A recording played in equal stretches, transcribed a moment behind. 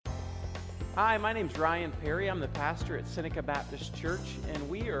Hi, my name's Ryan Perry. I'm the pastor at Seneca Baptist Church, and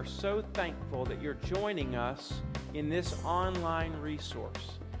we are so thankful that you're joining us in this online resource.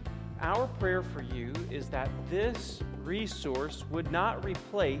 Our prayer for you is that this resource would not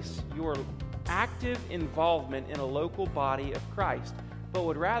replace your active involvement in a local body of Christ, but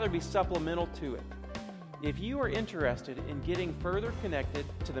would rather be supplemental to it. If you are interested in getting further connected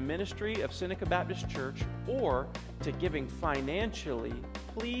to the ministry of Seneca Baptist Church or to giving financially,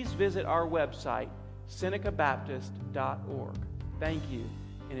 please visit our website, senecabaptist.org. Thank you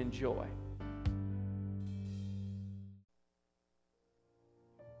and enjoy.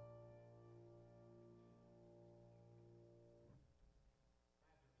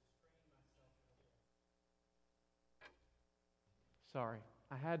 Sorry,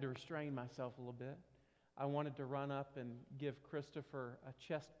 I had to restrain myself a little bit. I wanted to run up and give Christopher a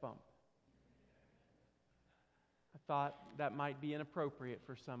chest bump. I thought that might be inappropriate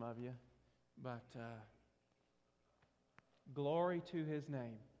for some of you, but glory to His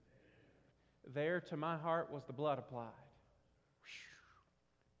name. There to my heart was the blood applied.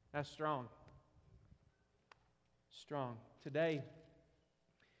 That's strong. Strong. Today,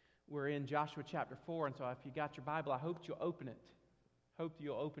 we're in Joshua chapter 4, and so if you got your Bible, I hope you'll open it.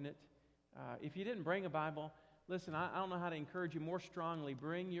 If you didn't bring a Bible, listen, I don't know how to encourage you more strongly.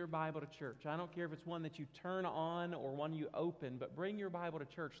 Bring your Bible to church. I don't care if it's one that you turn on or one you open, but bring your Bible to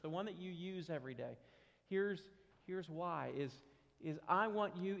church, the one that you use every day. Here's why, is I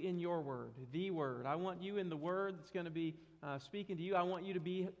want you in your Word, the Word. I want you in the Word that's going to be speaking to you. I want you to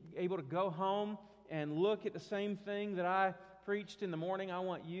be able to go home and look at the same thing that I preached in the morning. I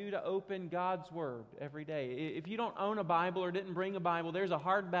want you to open God's Word every day. If you don't own a Bible or didn't bring a Bible, there's a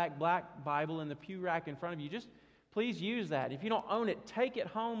hardback black Bible in the pew rack in front of you. Just please use that. If you don't own it, take it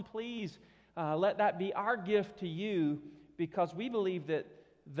home. Please let that be our gift to you, because we believe that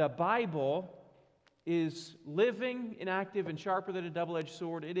the Bible is living and active and sharper than a double-edged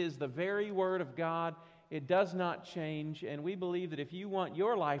sword. It is the very Word of God. It does not change, and we believe that if you want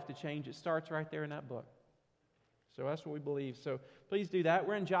your life to change, it starts right there in that book. So that's what we believe. So please do that.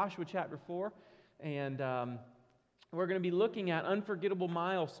 We're in Joshua chapter 4, and we're going to be looking at unforgettable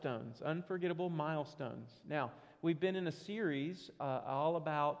milestones. Unforgettable milestones. Now, we've been in a series all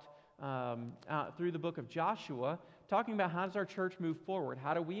about, through the book of Joshua, talking about how does our church move forward?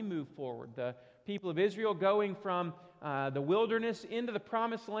 How do we move forward? The people of Israel going from the wilderness into the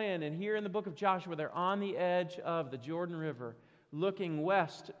promised land, and here in the book of Joshua, they're on the edge of the Jordan River, looking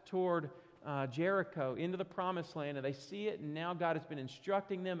west toward Jericho into the promised land, and they see it, and now God has been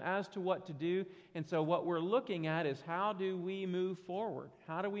instructing them as to what to do. And so what we're looking at is, how do we move forward?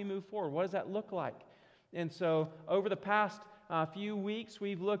 How do we move forward? What does that look like? And so over the past few weeks,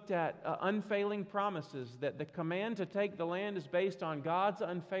 we've looked at unfailing promises, that the command to take the land is based on God's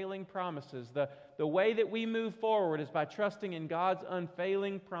unfailing promises. The way that we move forward is by trusting in God's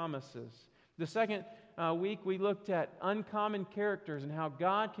unfailing promises. The second week, we looked at uncommon characters and how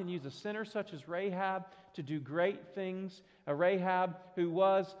God can use a sinner such as Rahab to do great things. Rahab, who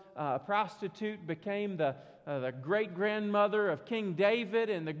was a prostitute, became the great-grandmother of King David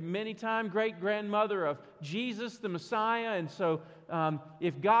and the many-time great-grandmother of Jesus, the Messiah. And so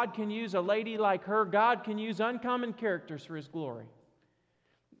if God can use a lady like her, God can use uncommon characters for His glory.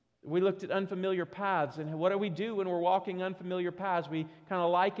 We looked at unfamiliar paths, and what do we do when we're walking unfamiliar paths? We kind of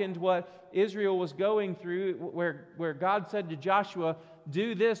likened what Israel was going through, where God said to Joshua,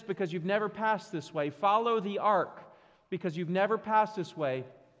 do this because you've never passed this way. Follow the ark because you've never passed this way.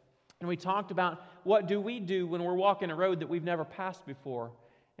 And we talked about what do we do when we're walking a road that we've never passed before.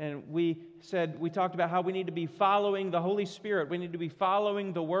 And we talked about how we need to be following the Holy Spirit. We need to be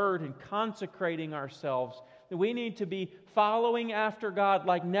following the Word and consecrating ourselves. We need to be following after God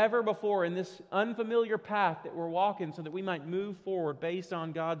like never before in this unfamiliar path that we're walking, so that we might move forward based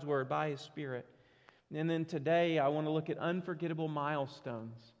on God's Word by His Spirit. And then today I want to look at unforgettable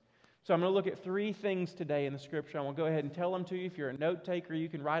milestones. So I'm going to look at 3 things today in the Scripture. I want to go ahead and tell them to you. If you're a note taker, you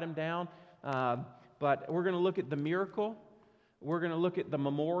can write them down. But we're going to look at the miracle, we're going to look at the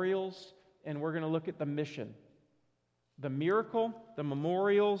memorials, and we're going to look at the mission. The miracle, the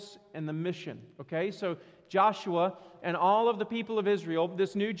memorials, and the mission. Okay, so Joshua and all of the people of Israel,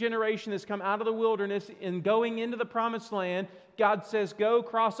 this new generation that's come out of the wilderness and going into the promised land, God says, go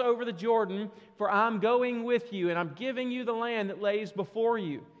cross over the Jordan, for I'm going with you, and I'm giving you the land that lays before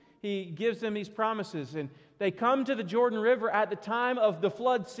you. He gives them these promises, and they come to the Jordan River at the time of the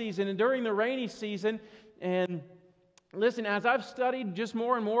flood season and during the rainy season. And listen, as I've studied just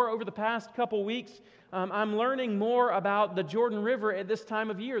more and more over the past couple weeks, I'm learning more about the Jordan River at this time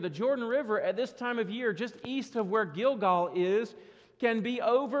of year. The Jordan River at this time of year, just east of where Gilgal is, can be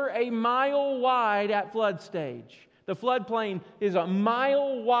over a mile wide at flood stage. The floodplain is a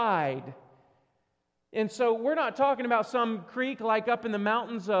mile wide. And so we're not talking about some creek like up in the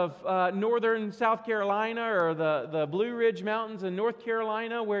mountains of northern South Carolina or the Blue Ridge Mountains in North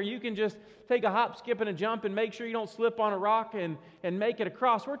Carolina where you can just take a hop, skip, and a jump and make sure you don't slip on a rock and make it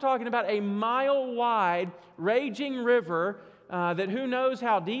across. We're talking about a mile wide raging river that who knows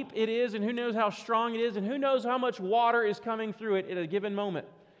how deep it is and who knows how strong it is and who knows how much water is coming through it at a given moment.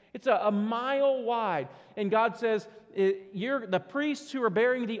 It's a mile wide. And God says, you're the priests who are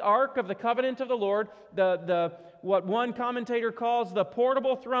bearing the ark of the covenant of the Lord, what one commentator calls the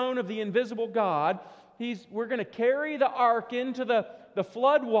portable throne of the invisible God. We're going to carry the ark into the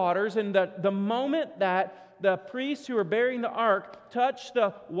flood waters, and the moment that the priests who are bearing the ark touch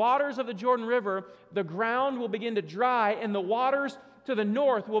the waters of the Jordan River, the ground will begin to dry, and the waters to the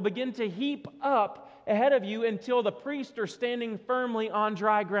north will begin to heap up ahead of you until the priests are standing firmly on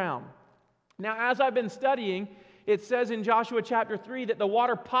dry ground. Now, as I've been studying, it says in Joshua chapter 3 that the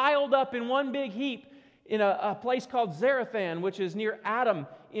water piled up in one big heap in a place called Zarethan, which is near Adam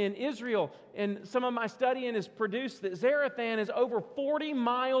in Israel. And some of my studying has produced that Zarethan is over 40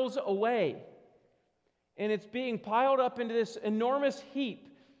 miles away. And it's being piled up into this enormous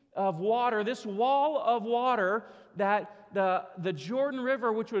heap of water, this wall of water that the Jordan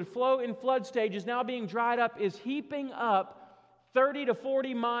River, which would flow in flood stage, is now being dried up, is heaping up 30 to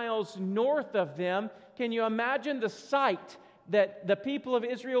 40 miles north of them. Can you imagine the sight that the people of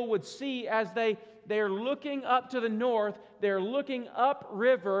Israel would see as they're looking up to the north, they're looking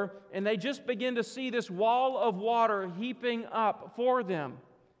upriver, and they just begin to see this wall of water heaping up for them?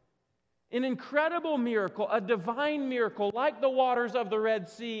 An incredible miracle, a divine miracle, like the waters of the Red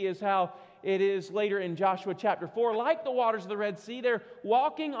Sea is how it is later in Joshua chapter 4. Like the waters of the Red Sea, they're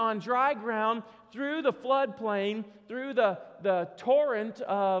walking on dry ground through the floodplain, through the torrent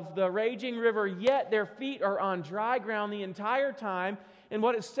of the raging river, yet their feet are on dry ground the entire time. And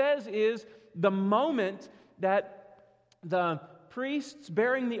what it says is the moment that the priests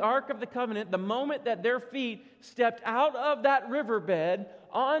bearing the Ark of the Covenant, the moment that their feet stepped out of that riverbed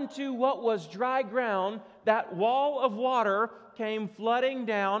onto what was dry ground, that wall of water came flooding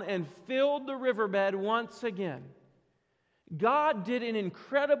down and filled the riverbed once again. God did an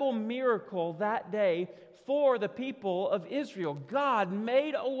incredible miracle that day for the people of Israel. God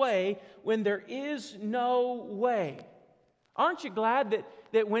made a way when there is no way. Aren't you glad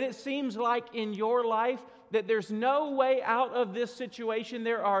that when it seems like in your life that there's no way out of this situation,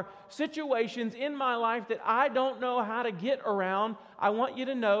 there are situations in my life that I don't know how to get around? I want you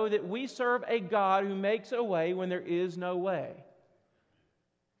to know that we serve a God who makes a way when there is no way.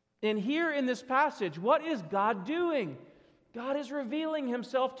 And here in this passage, what is God doing? God is revealing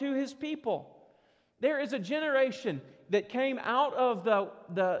Himself to His people. There is a generation that came out of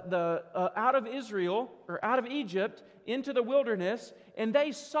out of Israel or out of Egypt into the wilderness, and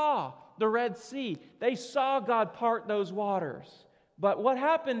they saw the Red Sea. They saw God part those waters. But what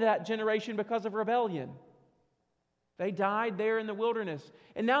happened to that generation because of rebellion? They died there in the wilderness.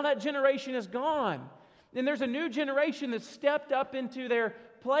 And now that generation is gone. And there's a new generation that stepped up into their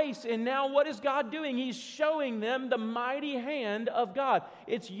place. And now what is God doing? He's showing them the mighty hand of God.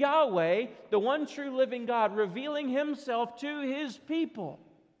 It's Yahweh, the one true living God, revealing Himself to His people.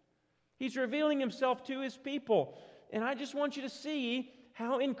 He's revealing Himself to His people. And I just want you to see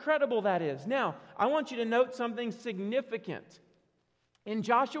how incredible that is. Now, I want you to note something significant. In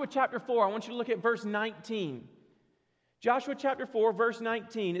Joshua chapter 4, I want you to look at verse 19. Joshua chapter 4, verse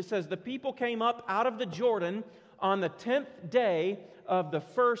 19, it says, "The people came up out of the Jordan on the 10th day of the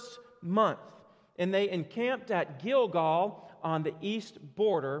first month, and they encamped at Gilgal on the east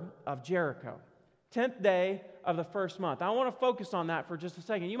border of Jericho." 10th day of the first month. I want to focus on that for just a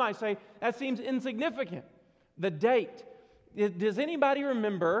second. You might say, that seems insignificant. The date. Does anybody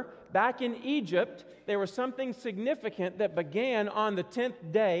remember back in Egypt, there was something significant that began on the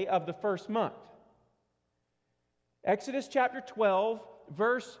 10th day of the first month? Exodus chapter 12,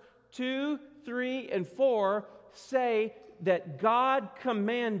 verse 2, 3, and 4 say that God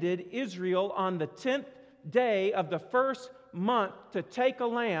commanded Israel on the 10th day of the first month to take a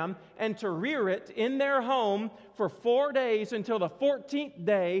lamb and to rear it in their home for 4 days until the 14th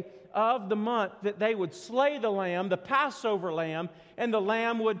day of the month, that they would slay the lamb, the Passover lamb, and the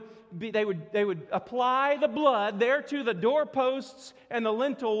lamb would be, they would apply the blood there to the doorposts, and the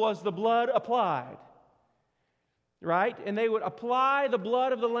lintel was the blood applied. Right? And they would apply the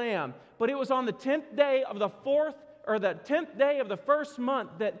blood of the lamb. But it was on the 10th day of the 10th day of the first month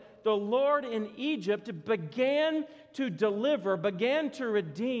that the Lord in Egypt began to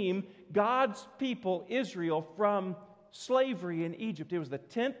redeem God's people, Israel, from slavery in Egypt. It was the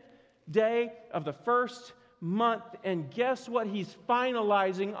 10th day of the first month. And guess what he's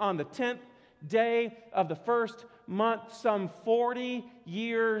finalizing on the 10th day of the first month, some 40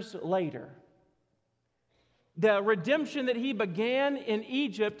 years later? The redemption that he began in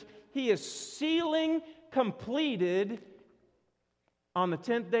Egypt, he is sealing completed on the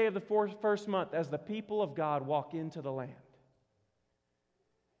 10th day of the first month as the people of God walk into the land.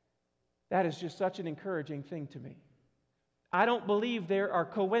 That is just such an encouraging thing to me. I don't believe there are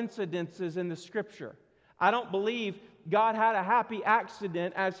coincidences in the Scripture. I don't believe God had a happy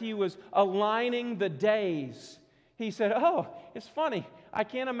accident as He was aligning the days. He said, oh, it's funny. I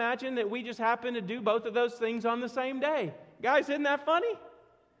can't imagine that we just happen to do both of those things on the same day. Guys, isn't that funny?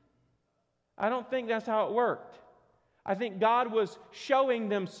 I don't think that's how it worked. I think God was showing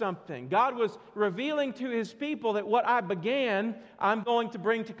them something. God was revealing to His people that what I began, I'm going to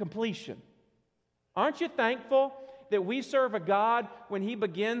bring to completion. Aren't you thankful that we serve a God, when He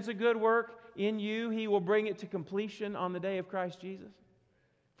begins a good work in you, He will bring it to completion on the day of Christ Jesus?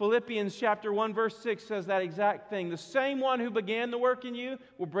 Philippians chapter 1 verse 6 says that exact thing. The same one who began the work in you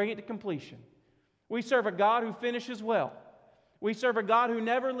will bring it to completion. We serve a God who finishes well. We serve a God who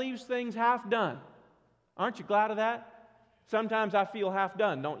never leaves things half done. Aren't you glad of that? Sometimes I feel half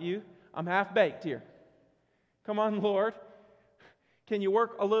done, don't you? I'm half baked here. Come on, Lord. Can you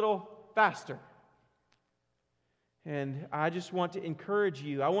work a little faster? And I just want to encourage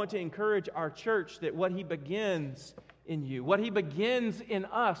you. I want to encourage our church that what He begins in you, what He begins in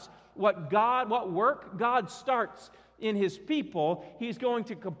us, what work God starts in His people, He's going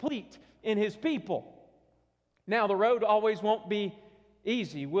to complete in His people. Now, the road always won't be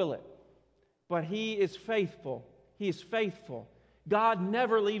easy, will it? But He is faithful. He is faithful. God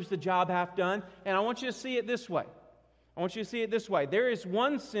never leaves the job half done. And I want you to see it this way. There is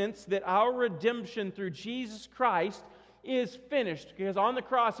one sense that our redemption through Jesus Christ is finished. Because on the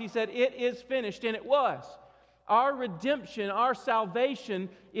cross He said, it is finished. And it was. Our redemption, our salvation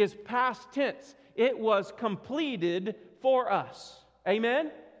is past tense. It was completed for us.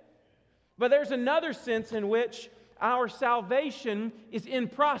 Amen? But there's another sense in which our salvation is in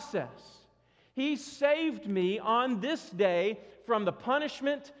process. He saved me on this day from the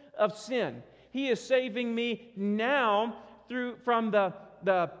punishment of sin. He is saving me now from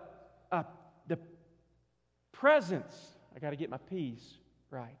the presence. I got to get my P's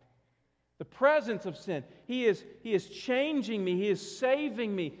right. The presence of sin. He is changing me. He is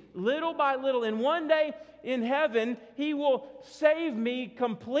saving me little by little. And one day in heaven, He will save me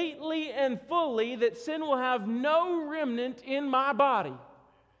completely and fully, that sin will have no remnant in my body.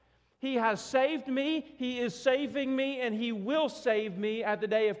 He has saved me, He is saving me, and He will save me at the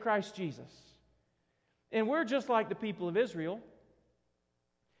day of Christ Jesus. And we're just like the people of Israel.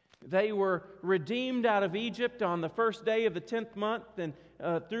 They were redeemed out of Egypt on the first day of the 10th month, and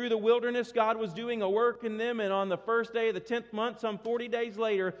through the wilderness, God was doing a work in them, and on the first day of the 10th month, some 40 days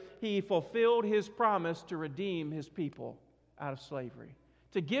later, He fulfilled His promise to redeem His people out of slavery,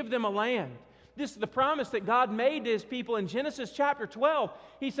 to give them a land. This is the promise that God made to His people in Genesis chapter 12.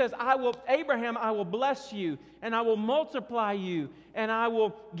 He says, Abraham, I will bless you, and I will multiply you, and I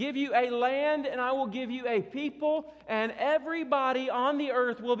will give you a land, and I will give you a people, and everybody on the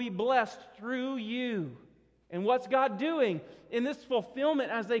earth will be blessed through you. And what's God doing? In this fulfillment,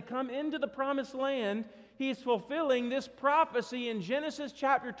 as they come into the promised land, He's fulfilling this prophecy in Genesis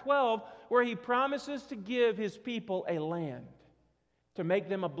chapter 12, where He promises to give His people a land, to make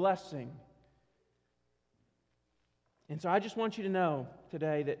them a blessing. And so I just want you to know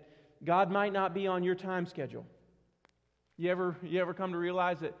today that God might not be on your time schedule. You ever come to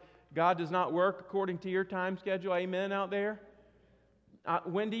realize that God does not work according to your time schedule? Amen out there?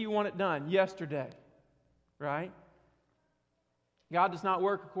 When do you want it done? Yesterday. Right? God does not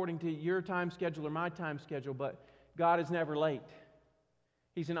work according to your time schedule or my time schedule, but God is never late.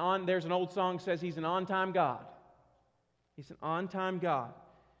 There's an old song that says He's an on-time God. He's an on-time God.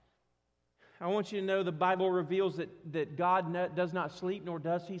 I want you to know the Bible reveals that God does not sleep, nor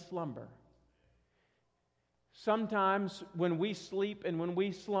does He slumber. Sometimes when we sleep and when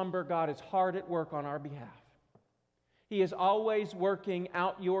we slumber, God is hard at work on our behalf. He is always working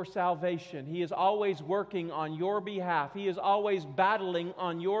out your salvation. He is always working on your behalf. He is always battling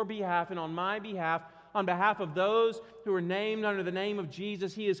on your behalf and on my behalf, on behalf of those who are named under the name of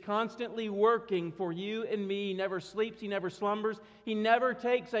Jesus. He is constantly working for you and me. He never sleeps. He never slumbers. He never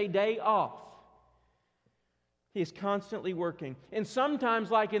takes a day off. He is constantly working. And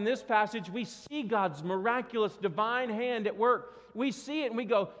sometimes, like in this passage, we see God's miraculous divine hand at work. We see it and we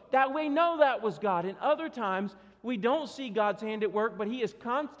go, that we know that was God. And other times, we don't see God's hand at work, but He is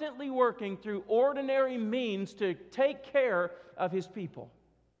constantly working through ordinary means to take care of His people.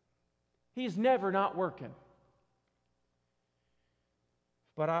 He's never not working.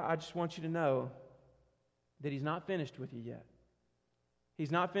 But I just want you to know that He's not finished with you yet.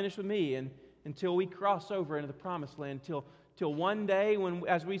 He's not finished with me until we cross over into the promised land, till one day, when,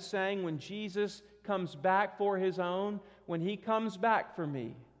 as we sang, when Jesus comes back for His own, when He comes back for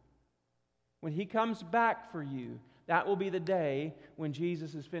me, when He comes back for you, that will be the day when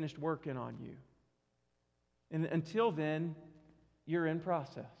Jesus is finished working on you. And until then, you're in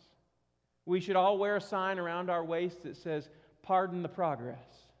process. We should all wear a sign around our waist that says, "Pardon the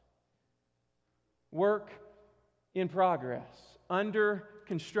progress." Work in progress, under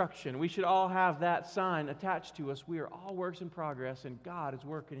construction. We should all have that sign attached to us. We are all works in progress, and God is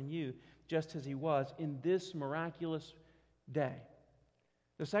working in you just as He was in this miraculous day.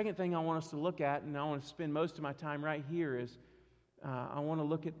 The second thing I want us to look at, and I want to spend most of my time right here, is I want to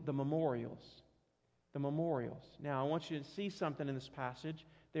look at the memorials. The memorials. Now, I want you to see something in this passage.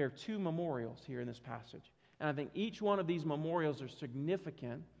 There are two memorials here in this passage. And I think each one of these memorials are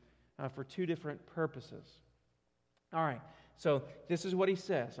significant for two different purposes. All right, so this is what he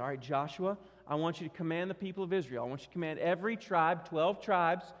says. All right, Joshua, I want you to command the people of Israel. I want you to command every tribe, 12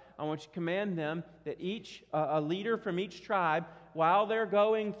 tribes. I want you to command them that each, a leader from each tribe, while they're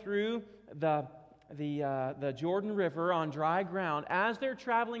going through the Jordan River on dry ground, as they're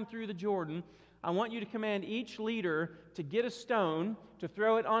traveling through the Jordan, I want you to command each leader to get a stone, to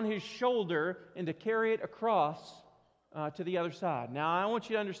throw it on his shoulder, and to carry it across to the other side. Now, I want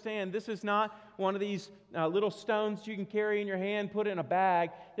you to understand, this is not one of these little stones you can carry in your hand, put it in a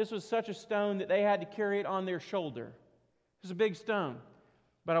bag. This was such a stone that they had to carry it on their shoulder. It was a big stone.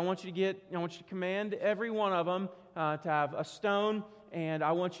 But I want you to command every one of them to have a stone, and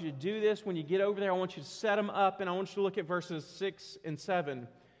I want you to do this when you get over there. I want you to set them up, and I want you to look at verses 6 and 7.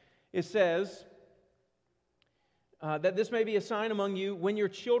 It says that this may be a sign among you when your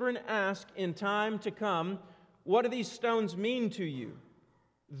children ask in time to come, "What do these stones mean to you?"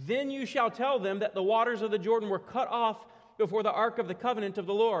 Then you shall tell them that the waters of the Jordan were cut off before the ark of the covenant of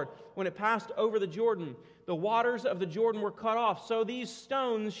the Lord. When it passed over the Jordan, the waters of the Jordan were cut off. So these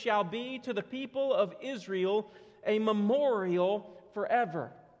stones shall be to the people of Israel a memorial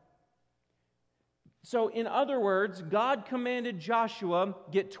forever. So in other words, God commanded Joshua,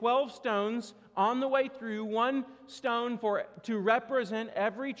 get 12 stones on the way through, one stone to represent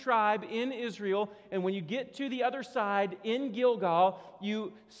every tribe in Israel. And when you get to the other side in Gilgal,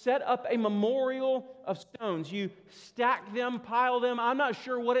 you set up a memorial of stones. You stack them, pile them. I'm not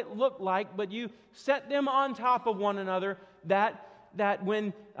sure what it looked like, but you set them on top of one another that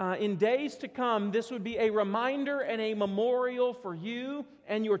when in days to come, this would be a reminder and a memorial for you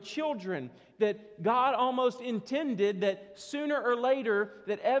and your children, that God almost intended that sooner or later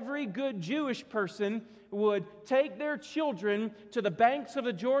that every good Jewish person would take their children to the banks of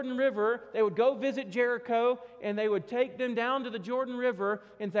the Jordan River. They would go visit Jericho, and they would take them down to the Jordan River,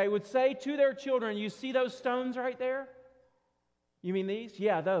 and they would say to their children, "You see those stones right there? You mean these?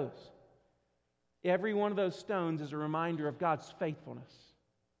 Yeah, those." Every one of those stones is a reminder of God's faithfulness.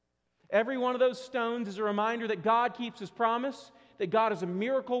 Every one of those stones is a reminder that God keeps His promise, that God is a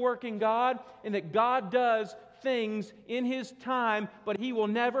miracle-working God, and that God does things in His time, but He will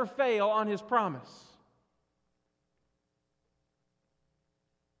never fail on His promise.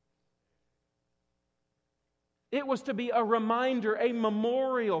 It was to be a reminder, a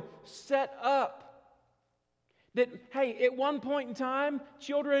memorial set up. That, hey, at one point in time,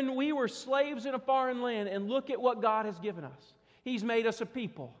 children, we were slaves in a foreign land, and look at what God has given us. He's made us a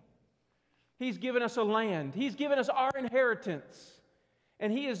people. He's given us a land. He's given us our inheritance.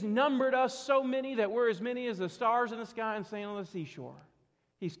 And He has numbered us so many that we're as many as the stars in the sky and sand on the seashore.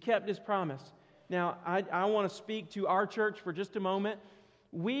 He's kept His promise. Now, I want to speak to our church for just a moment.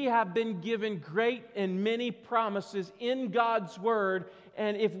 We have been given great and many promises in God's Word,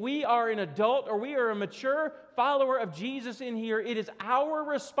 and if we are an adult or we are a mature follower of Jesus in here, it is our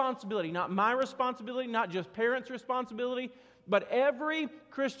responsibility, not my responsibility, not just parents' responsibility, but every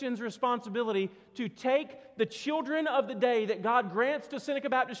Christian's responsibility to take the children of the day that God grants to Seneca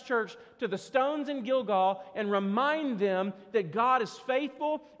Baptist Church to the stones in Gilgal and remind them that God is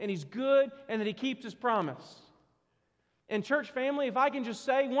faithful and He's good and that He keeps His promise. And church family, if I can just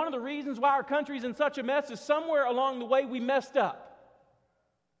say, one of the reasons why our country's in such a mess is somewhere along the way we messed up.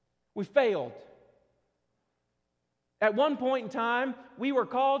 We failed. At one point in time, we were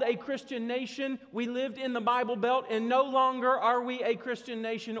called a Christian nation. We lived in the Bible Belt, and no longer are we a Christian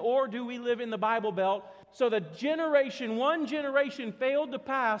nation, or do we live in the Bible Belt. So one generation failed to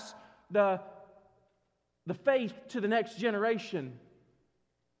pass the the faith to the next generation.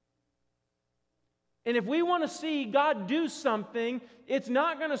 And if we want to see God do something, it's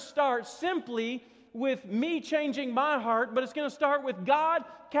not going to start simply with me changing my heart, but it's going to start with God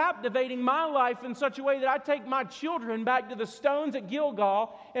captivating my life in such a way that I take my children back to the stones at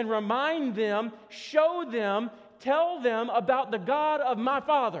Gilgal and remind them, show them, tell them about the God of my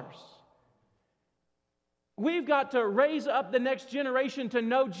fathers. We've got to raise up the next generation to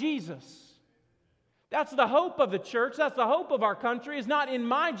know Jesus. That's the hope of the church. That's the hope of our country. It's not in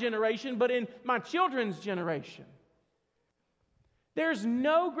my generation, but in my children's generation. There's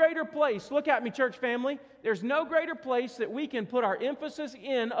no greater place, look at me, church family, there's no greater place that we can put our emphasis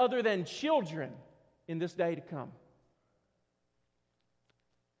in other than children in this day to come.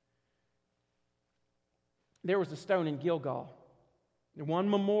 There was a stone in Gilgal, one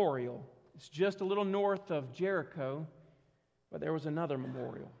memorial. It's just a little north of Jericho, but there was another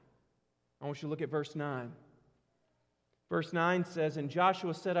memorial. I want you to look at verse 9. Verse 9 says, "And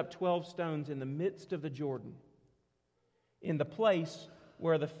Joshua set up 12 stones in the midst of the Jordan, in the place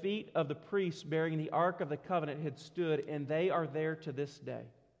where the feet of the priests bearing the Ark of the Covenant had stood, and they are there to this day."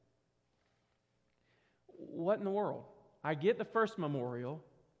 What in the world? I get the first memorial.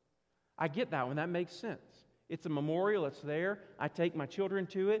 I get that one. That makes sense. It's a memorial. It's there. I take my children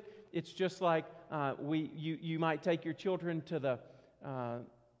to it. It's just like you might take your children to the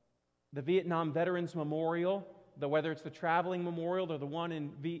Vietnam Veterans Memorial, whether it's the traveling memorial or the one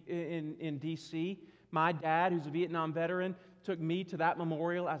in D.C. My dad, who's a Vietnam veteran, took me to that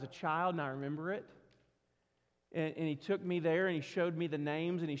memorial as a child, and I remember it. And he took me there, and he showed me the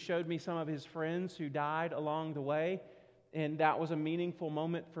names, and he showed me some of his friends who died along the way. And that was a meaningful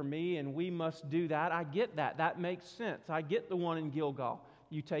moment for me, and we must do that. I get that. That makes sense. I get the one in Gilgal.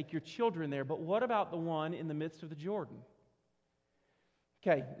 You take your children there. But what about the one in the midst of the Jordan?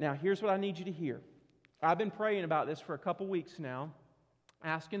 Okay, now here's what I need you to hear. I've been praying about this for a couple weeks now,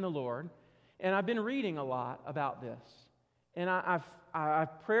 asking the Lord, and I've been reading a lot about this. And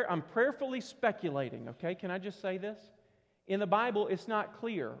I'm prayerfully speculating, okay? Can I just say this? In the Bible, it's not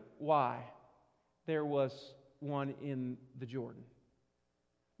clear why there was one in the Jordan.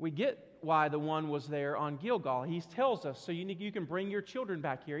 We get why the one was there on Gilgal. He tells us, so you can bring your children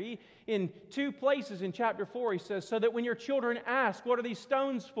back here. In 2 places in chapter 4, he says, so that when your children ask, what are these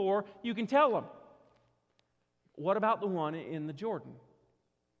stones for, you can tell them. What about the one in the Jordan?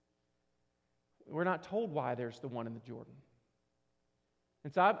 We're not told why there's the one in the Jordan.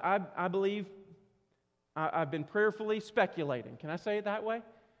 And so I believe I've been prayerfully speculating. Can I say it that way?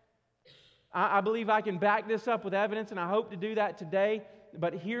 I believe I can back this up with evidence, and I hope to do that today.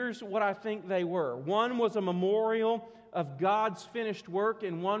 But here's what I think they were. One was a memorial of God's finished work,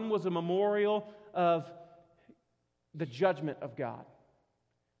 and one was a memorial of the judgment of God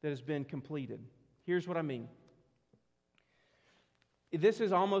that has been completed. Here's what I mean. This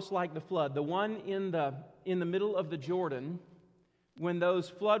is almost like the flood. The one in the middle of the Jordan, when those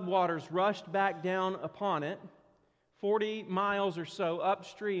flood waters rushed back down upon it, 40 miles or so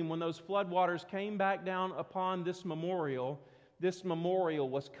upstream, when those flood waters came back down upon this memorial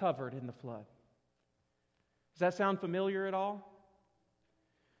was covered in the flood. Does that sound familiar at all?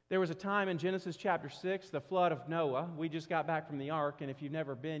 There was a time in Genesis chapter 6, the flood of Noah. We just got back from the ark, and if you've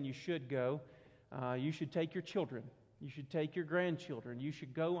never been, you should go. You should take your children. You should take your grandchildren. You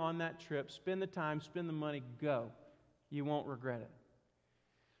should go on that trip, spend the time, spend the money, go. You won't regret it.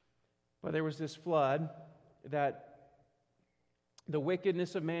 But there was this flood that the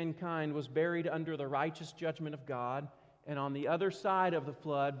wickedness of mankind was buried under the righteous judgment of God, and on the other side of the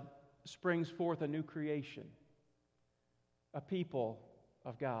flood springs forth a new creation, a people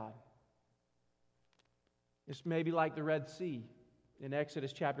of God. It's maybe like the Red Sea in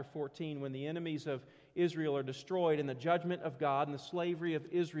Exodus chapter 14, when the enemies of Israel are destroyed and the judgment of God and the slavery of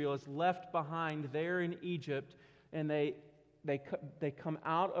Israel is left behind there in Egypt, and they come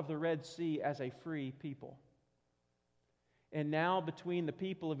out of the Red Sea as a free people. And now between the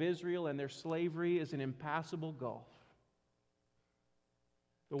people of Israel and their slavery is an impassable gulf.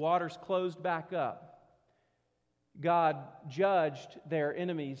 The waters closed back up. God judged their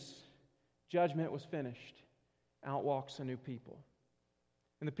enemies. Judgment was finished. Out walks a new people.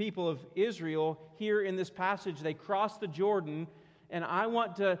 And the people of Israel, here in this passage, they cross the Jordan. And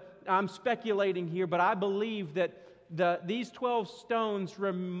I'm speculating here, but I believe that these 12 stones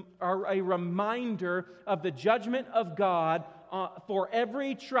are a reminder of the judgment of God for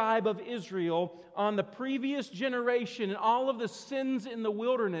every tribe of Israel on the previous generation and all of the sins in the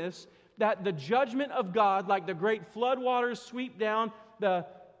wilderness, that the judgment of God, like the great flood waters sweep down the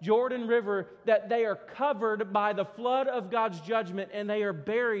Jordan River, that they are covered by the flood of God's judgment and they are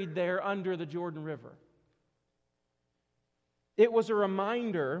buried there under the Jordan River. It was a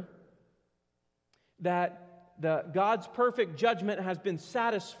reminder that God's perfect judgment has been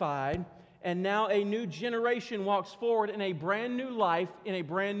satisfied, and now a new generation walks forward in a brand new life in a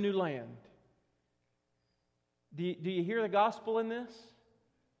brand new land. Do you hear the gospel in this?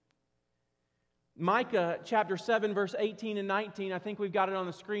 Micah chapter 7, verse 18 and 19, I think we've got it on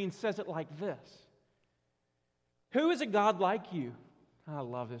the screen, says it like this. Who is a God like you? I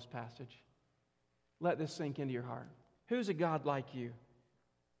love this passage. Let this sink into your heart. Who's a God like you?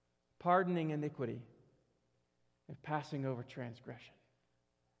 Pardoning iniquity and passing over transgression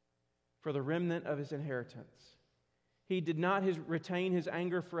for the remnant of His inheritance. He did not retain His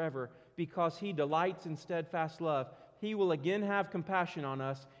anger forever, because He delights in steadfast love. He will again have compassion on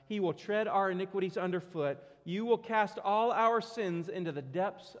us. He will tread our iniquities underfoot. You will cast all our sins into the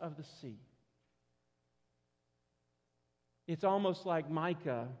depths of the sea. It's almost like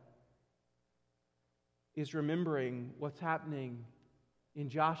Micah is remembering what's happening in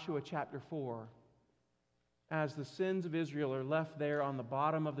Joshua chapter 4 as the sins of Israel are left there on the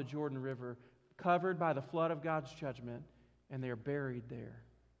bottom of the Jordan River, covered by the flood of God's judgment, and they are buried there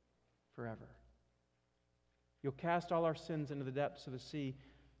forever. You'll cast all our sins into the depths of the sea.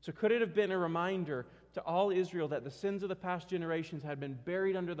 So could it have been a reminder to all Israel that the sins of the past generations had been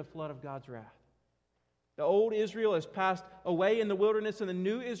buried under the flood of God's wrath? The old Israel has passed away in the wilderness, and the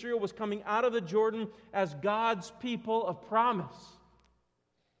new Israel was coming out of the Jordan as God's people of promise.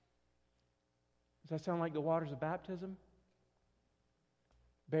 Does that sound like the waters of baptism?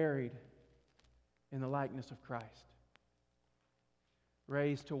 Buried in the likeness of Christ.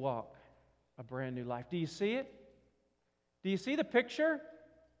 Raised to walk a brand new life. Do you see it? Do you see the picture?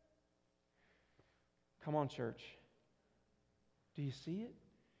 Come on, church. Do you see it?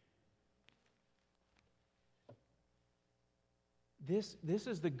 This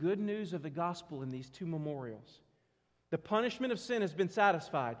is the good news of the gospel in these two memorials. The punishment of sin has been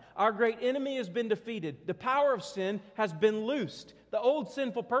satisfied. Our great enemy has been defeated. The power of sin has been loosed. The old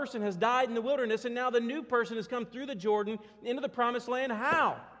sinful person has died in the wilderness, and now the new person has come through the Jordan into the promised land.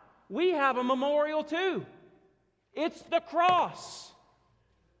 How? We have a memorial too. It's the cross.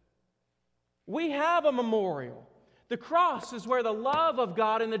 We have a memorial. The cross is where the love of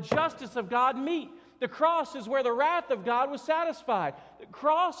God and the justice of God meet. The cross is where the wrath of God was satisfied. The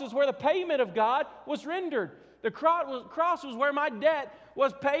cross is where the payment of God was rendered. The cross was where my debt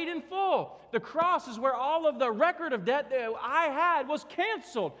was paid in full. The cross is where all of the record of debt that I had was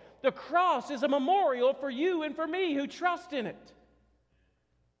canceled. The cross is a memorial for you and for me who trust in it.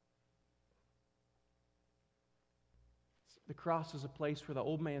 The cross is a place where the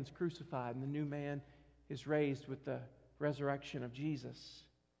old man's crucified and the new man is raised with the resurrection of Jesus.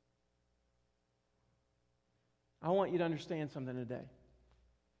 I want you to understand something today.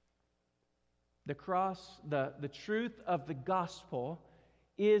 The cross, the truth of the gospel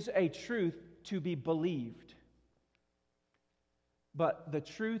is a truth to be believed. But the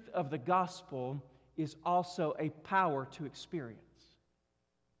truth of the gospel is also a power to experience.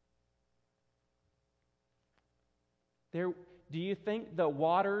 Do you think the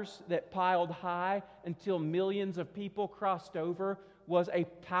waters that piled high until millions of people crossed over was a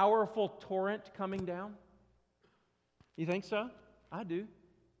powerful torrent coming down? You think so? I do.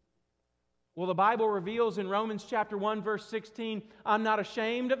 Well, the Bible reveals in Romans chapter 1, verse 16, I'm not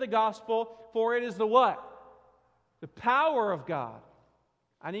ashamed of the gospel, for it is the what? The power of God.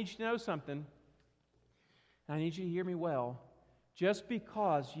 I need you to know something. I need you to hear me well. Just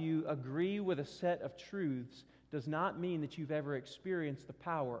because you agree with a set of truths does not mean that you've ever experienced the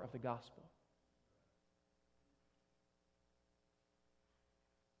power of the gospel.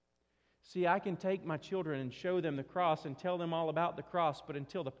 See, I can take my children and show them the cross and tell them all about the cross, but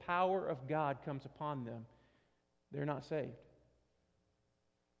until the power of God comes upon them, they're not saved.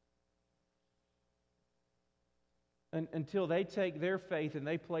 Until they take their faith and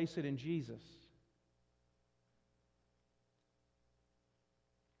they place it in Jesus.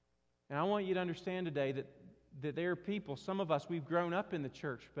 And I want you to understand today that there are people, some of us, we've grown up in the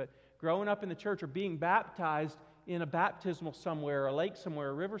church, but growing up in the church or being baptized in a baptismal somewhere, a lake somewhere,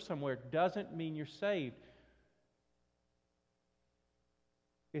 a river somewhere, doesn't mean you're saved.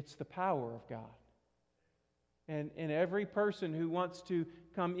 It's the power of God. And every person who wants to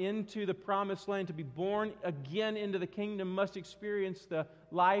come into the promised land, to be born again into the kingdom, must experience the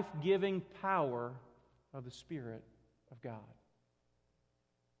life-giving power of the Spirit of God.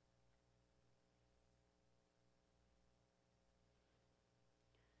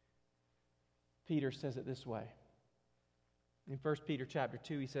 Peter says it this way. In 1 Peter chapter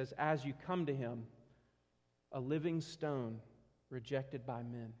 2, he says, as you come to him, a living stone rejected by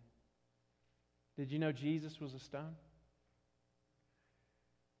men. Did you know Jesus was a stone?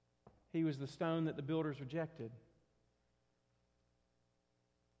 He was the stone that the builders rejected,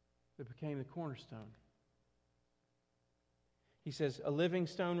 that became the cornerstone. He says, a living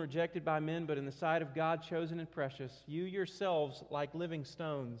stone rejected by men, but in the sight of God chosen and precious. You yourselves, like living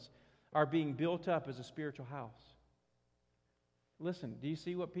stones, are being built up as a spiritual house. Listen, do you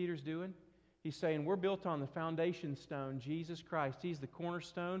see what Peter's doing? He's saying we're built on the foundation stone, Jesus Christ. He's the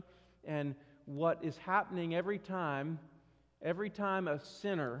cornerstone. And what is happening every time a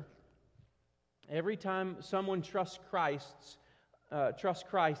sinner, every time someone trusts Christ,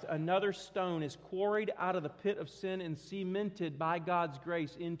 another stone is quarried out of the pit of sin and cemented by God's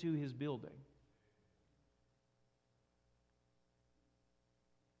grace into His building.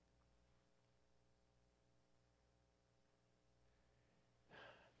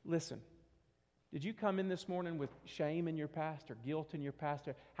 Listen, did you come in this morning with shame in your past or guilt in your past?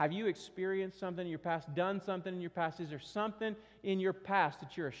 Have you experienced something in your past, done something in your past? Is there something in your past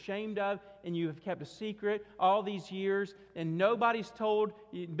that you're ashamed of and you have kept a secret all these years and nobody's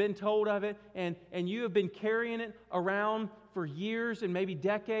been told of it and you have been carrying it around for years and maybe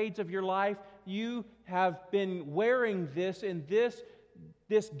decades of your life? You have been wearing this, and this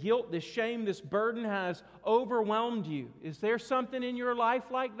guilt, this shame, this burden has overwhelmed you. Is there something in your life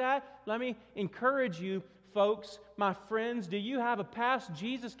like that? Let me encourage you, folks, my friends. Do you have a past?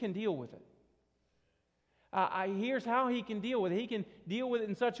 Jesus can deal with it. Here's how He can deal with it. He can deal with it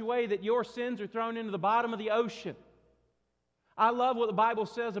in such a way that your sins are thrown into the bottom of the ocean. I love what the Bible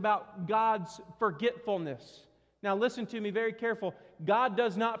says about God's forgetfulness. Now listen to me very careful. God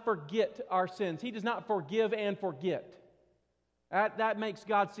does not forget our sins. He does not forgive and forget. That makes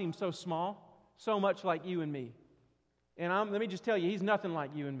God seem so small, so much like you and me. And let me just tell you, He's nothing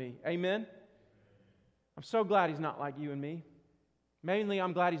like you and me. Amen? I'm so glad He's not like you and me. Mainly,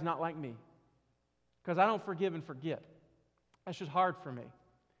 I'm glad He's not like me. Because I don't forgive and forget. That's just hard for me.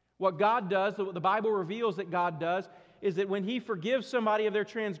 What God does, what the Bible reveals that God does, is that when He forgives somebody of their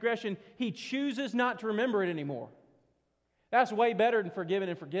transgression, He chooses not to remember it anymore. That's way better than forgiving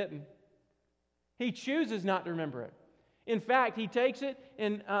and forgetting. He chooses not to remember it. In fact, He takes it,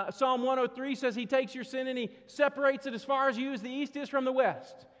 and Psalm 103 says He takes your sin and He separates it as far as you as the east is from the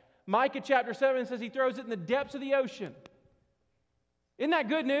west. Micah chapter 7 says He throws it in the depths of the ocean. Isn't that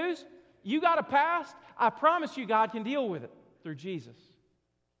good news? You got a past? I promise you God can deal with it through Jesus.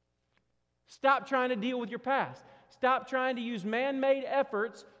 Stop trying to deal with your past. Stop trying to use man-made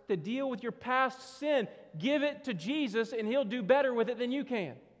efforts to deal with your past sin. Give it to Jesus and He'll do better with it than you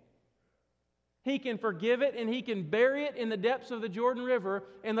can. He can forgive it and He can bury it in the depths of the Jordan River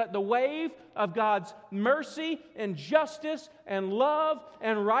and let the wave of God's mercy and justice and love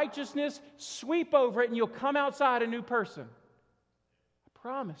and righteousness sweep over it, and you'll come outside a new person. I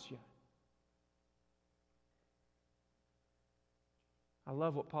promise you. I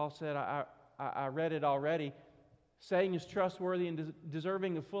love what Paul said. I read it already. Saying is trustworthy and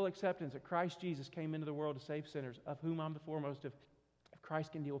deserving of full acceptance that Christ Jesus came into the world to save sinners, of whom I'm the foremost. If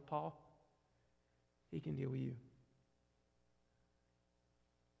Christ can deal with Paul, He can deal with you.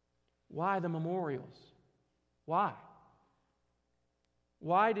 Why the memorials? Why?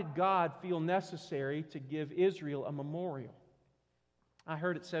 Why did God feel necessary to give Israel a memorial? I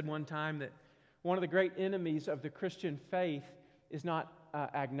heard it said one time that one of the great enemies of the Christian faith is not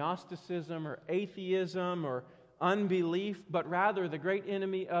agnosticism or atheism or unbelief, but rather the great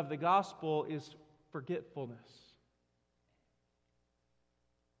enemy of the gospel is forgetfulness.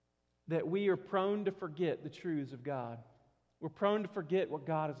 That we are prone to forget the truths of God. We're prone to forget what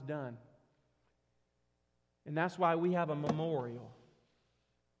God has done. And that's why we have a memorial.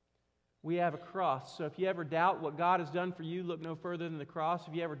 We have a cross. So if you ever doubt what God has done for you, look no further than the cross.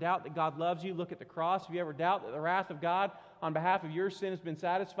 If you ever doubt that God loves you, look at the cross. If you ever doubt that the wrath of God on behalf of your sin has been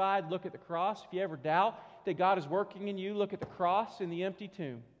satisfied, look at the cross. If you ever doubt that God is working in you, look at the cross and the empty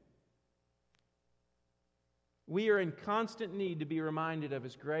tomb. We are in constant need to be reminded of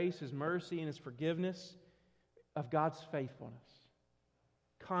His grace, His mercy, and His forgiveness, of God's faithfulness.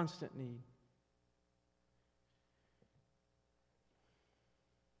 Constant need.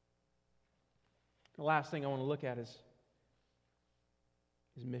 The last thing I want to look at is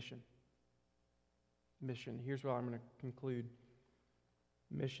mission. Mission. Here's where I'm going to conclude.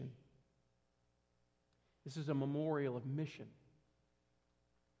 Mission. This is a memorial of mission.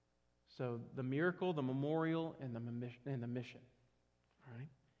 So the miracle, the memorial, and the mission. All right?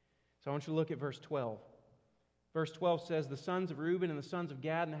 So I want you to look at verse 12. Verse 12 says, the sons of Reuben and the sons of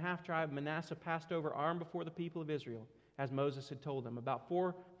Gad and the half-tribe of Manasseh passed over armed before the people of Israel, as Moses had told them. About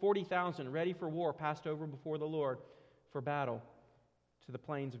 40,000 ready for war passed over before the Lord for battle to the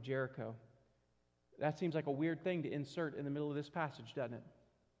plains of Jericho. That seems like a weird thing to insert in the middle of this passage, doesn't it?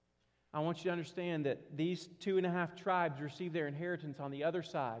 I want you to understand that these 2.5 tribes received their inheritance on the other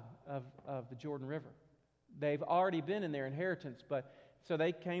side of the Jordan River. They've already been in their inheritance, but so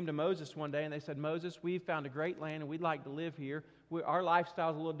they came to Moses one day and they said, Moses, we've found a great land and we'd like to live here. Our lifestyle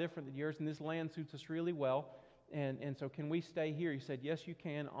is a little different than yours, and this land suits us really well. And so can we stay here? He said, yes, you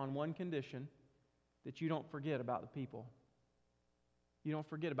can, on one condition, that you don't forget about the people. You don't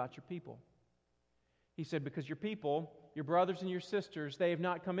forget about your people. He said, because your people, your brothers and your sisters, they have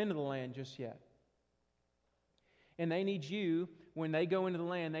not come into the land just yet. And they need you, when they go into the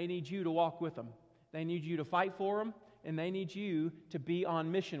land, they need you to walk with them. They need you to fight for them, and they need you to be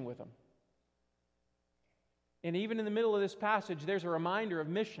on mission with them. And even in the middle of this passage, there's a reminder of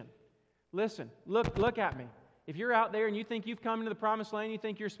mission. Listen, look at me. If you're out there and you think you've come into the promised land, you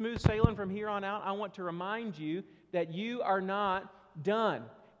think you're smooth sailing from here on out, I want to remind you that you are not done.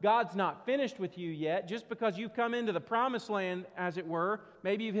 God's not finished with you yet. Just because you've come into the promised land, as it were,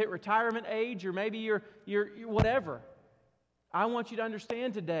 maybe you've hit retirement age, or maybe you're whatever. I want you to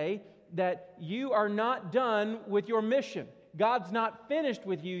understand today that you are not done with your mission. God's not finished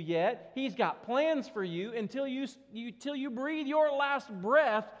with you yet. He's got plans for you until you breathe your last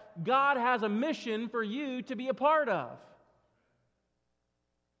breath. God has a mission for you to be a part of.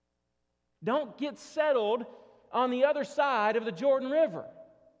 Don't get settled on the other side of the Jordan River,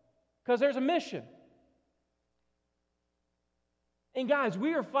 because there's a mission. And guys,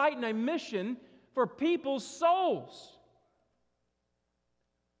 we are fighting a mission for people's souls.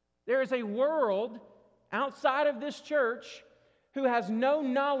 There is a world outside of this church who has no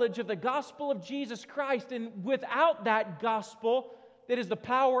knowledge of the gospel of Jesus Christ, and without that gospel, that is the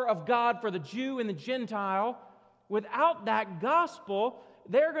power of God for the Jew and the Gentile, without that gospel,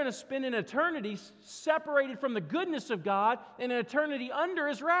 they're going to spend an eternity separated from the goodness of God and an eternity under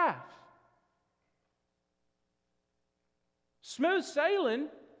His wrath. Smooth sailing,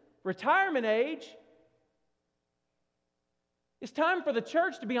 retirement age. It's time for the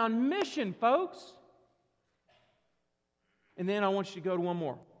church to be on mission, folks. And then I want you to go to one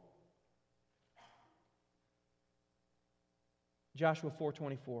more. Joshua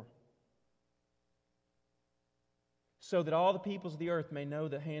 4:24. So that all the peoples of the earth may know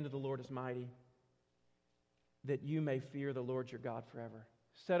the hand of the Lord is mighty, that you may fear the Lord your God forever.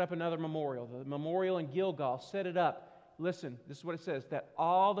 Set up another memorial. The memorial in Gilgal, set it up. Listen, this is what it says, that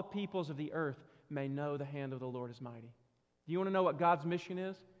all the peoples of the earth may know the hand of the Lord is mighty. Do you want to know what God's mission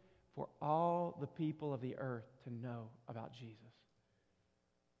is? For all the people of the earth to know about Jesus.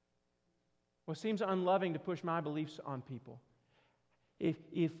 Well, it seems unloving to push my beliefs on people.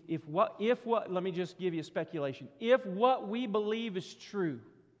 Let me just give you a speculation. If what we believe is true,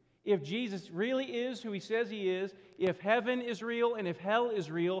 if Jesus really is who He says He is, if heaven is real and if hell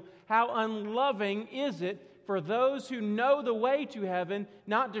is real, how unloving is it for those who know the way to heaven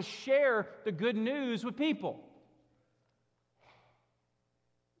not to share the good news with people?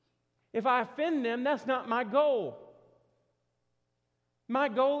 If I offend them, that's not my goal. My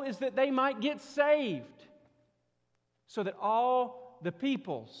goal is that they might get saved, so that all the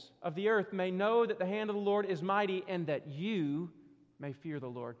peoples of the earth may know that the hand of the Lord is mighty, and that you may fear the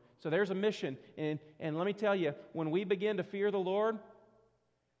Lord. So there's a mission. And let me tell you, when we begin to fear the Lord,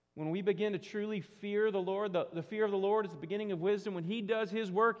 when we begin to truly fear the Lord, the fear of the Lord is the beginning of wisdom. When He does His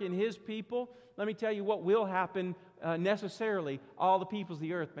work in His people, let me tell you what will happen necessarily. All the peoples of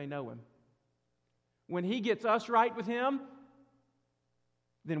the earth may know Him. When He gets us right with Him,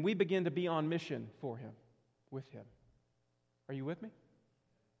 then we begin to be on mission for Him, with Him. Are you with me?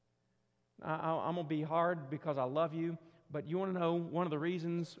 I'm going to be hard because I love you, but you want to know one of the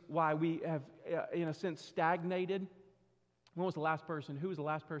reasons why we have, in a sense, stagnated? Who was the last person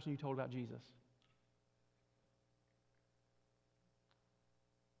you told about Jesus?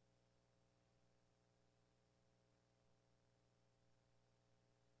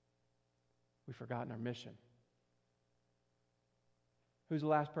 We've forgotten our mission. Who's the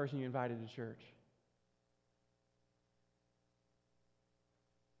last person you invited to church?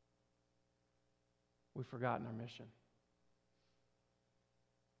 We've forgotten our mission.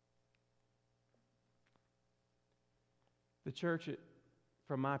 The church,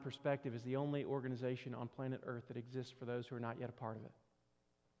 from my perspective, is the only organization on planet Earth that exists for those who are not yet a part of it.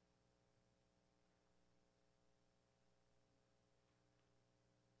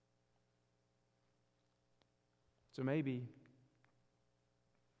 So maybe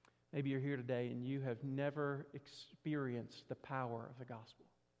you're here today and you have never experienced the power of the gospel.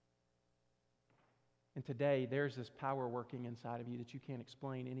 And today, there's this power working inside of you that you can't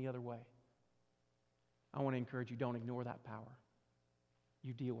explain any other way. I want to encourage you, don't ignore that power.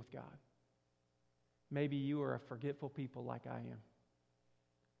 You deal with God. Maybe you are a forgetful people like I am.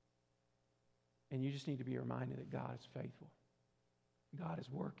 And you just need to be reminded that God is faithful. God is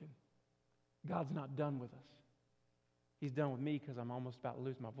working. God's not done with us. He's done with me because I'm almost about to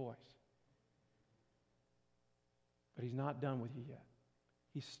lose my voice. But He's not done with you yet.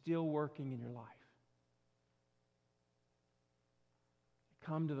 He's still working in your life.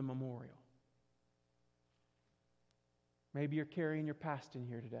 Come to the memorial. Maybe you're carrying your past in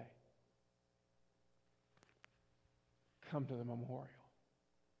here today. Come to the memorial.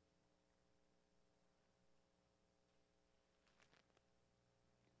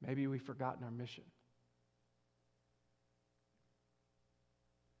 Maybe we've forgotten our mission.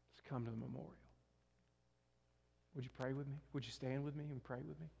 Just come to the memorial. Would you pray with me? Would you stand with me and pray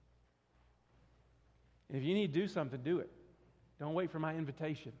with me? And if you need to do something, do it. Don't wait for my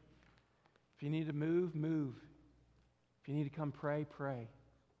invitation. If you need to move, move. If you need to come pray, pray.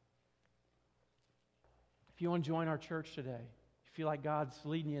 If you want to join our church today, if you feel like God's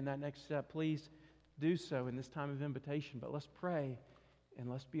leading you in that next step, please do so in this time of invitation. But let's pray and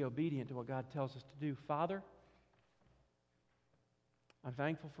let's be obedient to what God tells us to do. Father, I'm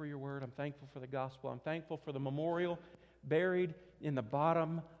thankful for your word. I'm thankful for the gospel. I'm thankful for the memorial buried in the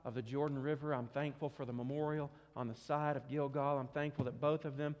bottom of the Jordan River. I'm thankful for the memorial on the side of Gilgal. I'm thankful that both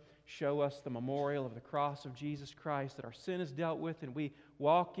of them show us the memorial of the cross of Jesus Christ, that our sin is dealt with and we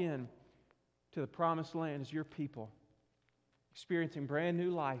walk in to the promised land as your people, experiencing brand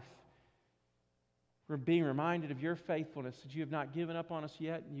new life. We're being reminded of your faithfulness, that you have not given up on us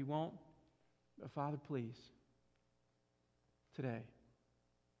yet and you won't. But Father, please, today,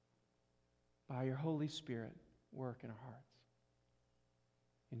 by your Holy Spirit, work in our hearts.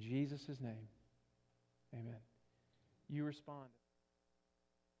 In Jesus' name, amen. You respond.